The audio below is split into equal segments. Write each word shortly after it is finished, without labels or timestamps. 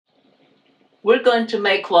we're going to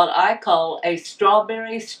make what I call a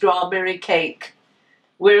strawberry cake.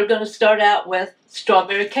 We're going to start out with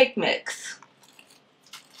strawberry cake mix.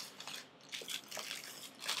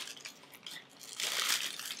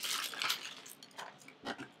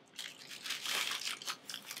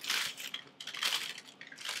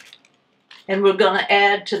 And we're going to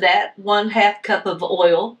add to that 1/2 cup of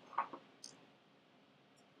oil.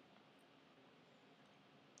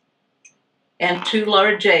 And 2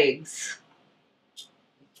 large eggs.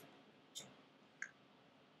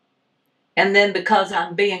 And then because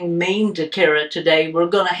I'm being mean to Kara today, we're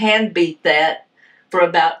going to hand beat that for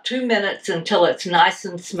about 2 minutes until it's nice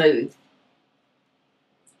and smooth.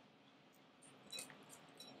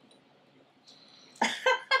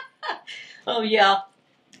 Oh yeah,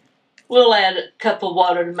 we'll add a cup of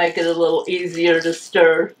water to make it a little easier to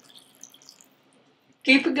stir.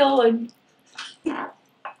 Keep it going.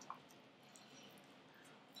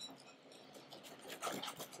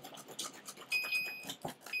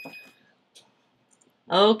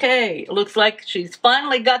 Okay, looks like she's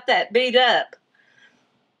finally got that beat up.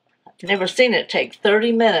 I've never seen it take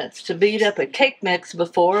 30 minutes to beat up a cake mix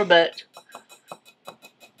before, but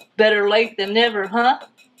better late than never, huh?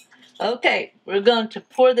 Okay, we're going to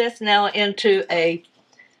pour this now into a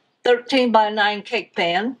 13 by 9 cake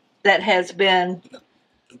pan that has been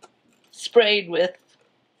sprayed with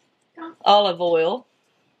olive oil.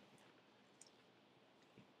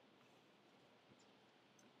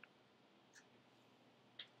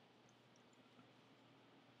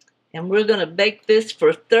 And we're going to bake this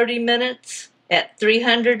for 30 minutes at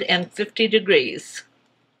 350 degrees.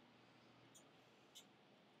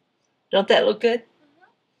 Don't that look good?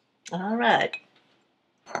 All right.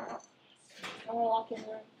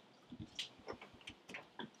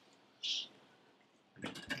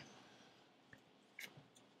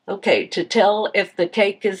 Okay, to tell if the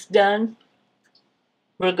cake is done,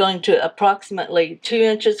 we're going to approximately 2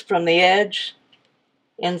 inches from the edge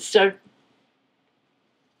insert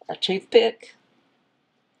a toothpick,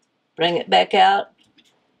 bring it back out.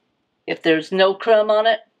 If there's no crumb on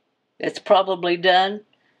it, it's probably done.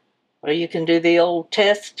 Or you can do the old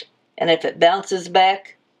test, and if it bounces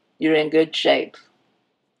back, you're in good shape.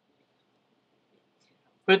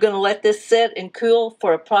 We're going to let this sit and cool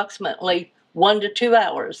for approximately 1 to 2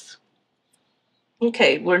 hours.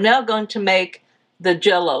 Okay, we're now going to make the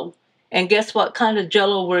Jell-O. And guess what kind of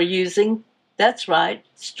Jell-O we're using? That's right,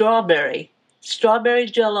 strawberry. Strawberry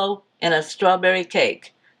Jell-O and a strawberry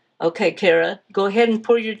cake. Okay, Kara, go ahead and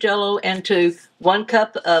pour your Jell-O into 1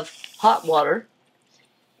 cup of hot water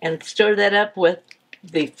and stir that up with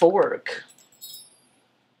the fork.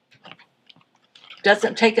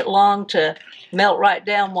 Doesn't take it long to melt right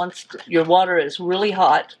down once your water is really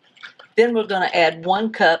hot. Then we're going to add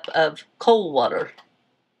 1 cup of cold water.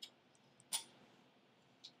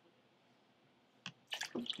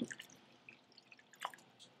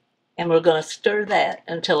 And we're going to stir that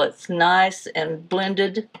until it's nice and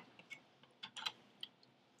blended.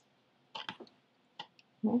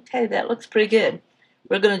 Okay, that looks pretty good.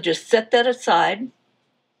 We're going to just set that aside.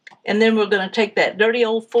 And then we're going to take that dirty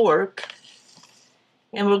old fork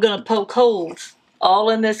and we're going to poke holes all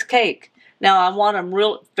in this cake. Now I want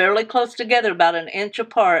them fairly close together, about 1 inch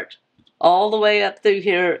apart, all the way up through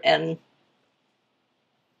here and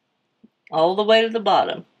all the way to the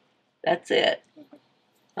bottom. That's it.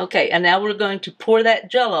 Okay, and now we're going to pour that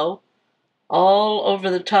Jell-O all over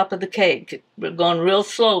the top of the cake. We're going real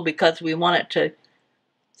slow because we want it to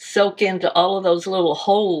soak into all of those little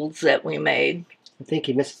holes that we made. I think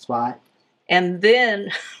you missed a spot. And then,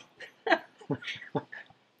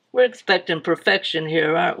 we're expecting perfection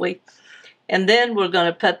here, aren't we? And then we're going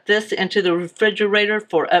to put this into the refrigerator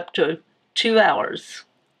for up to 2 hours.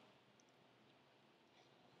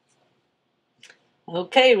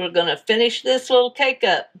 Okay, we're going to finish this little cake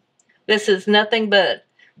up. This is nothing but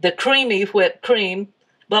the creamy whipped cream.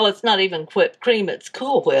 Well, it's not even whipped cream, it's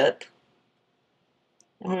Cool Whip.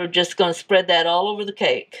 And we're just going to spread that all over the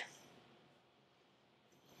cake.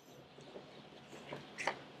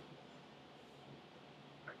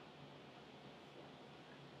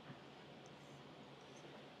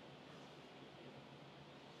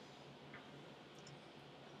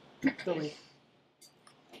 Really?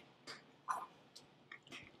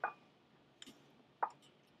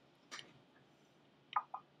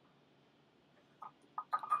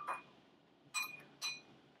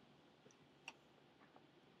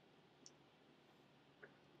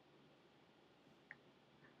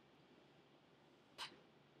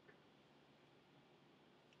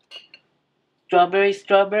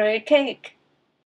 Strawberry cake.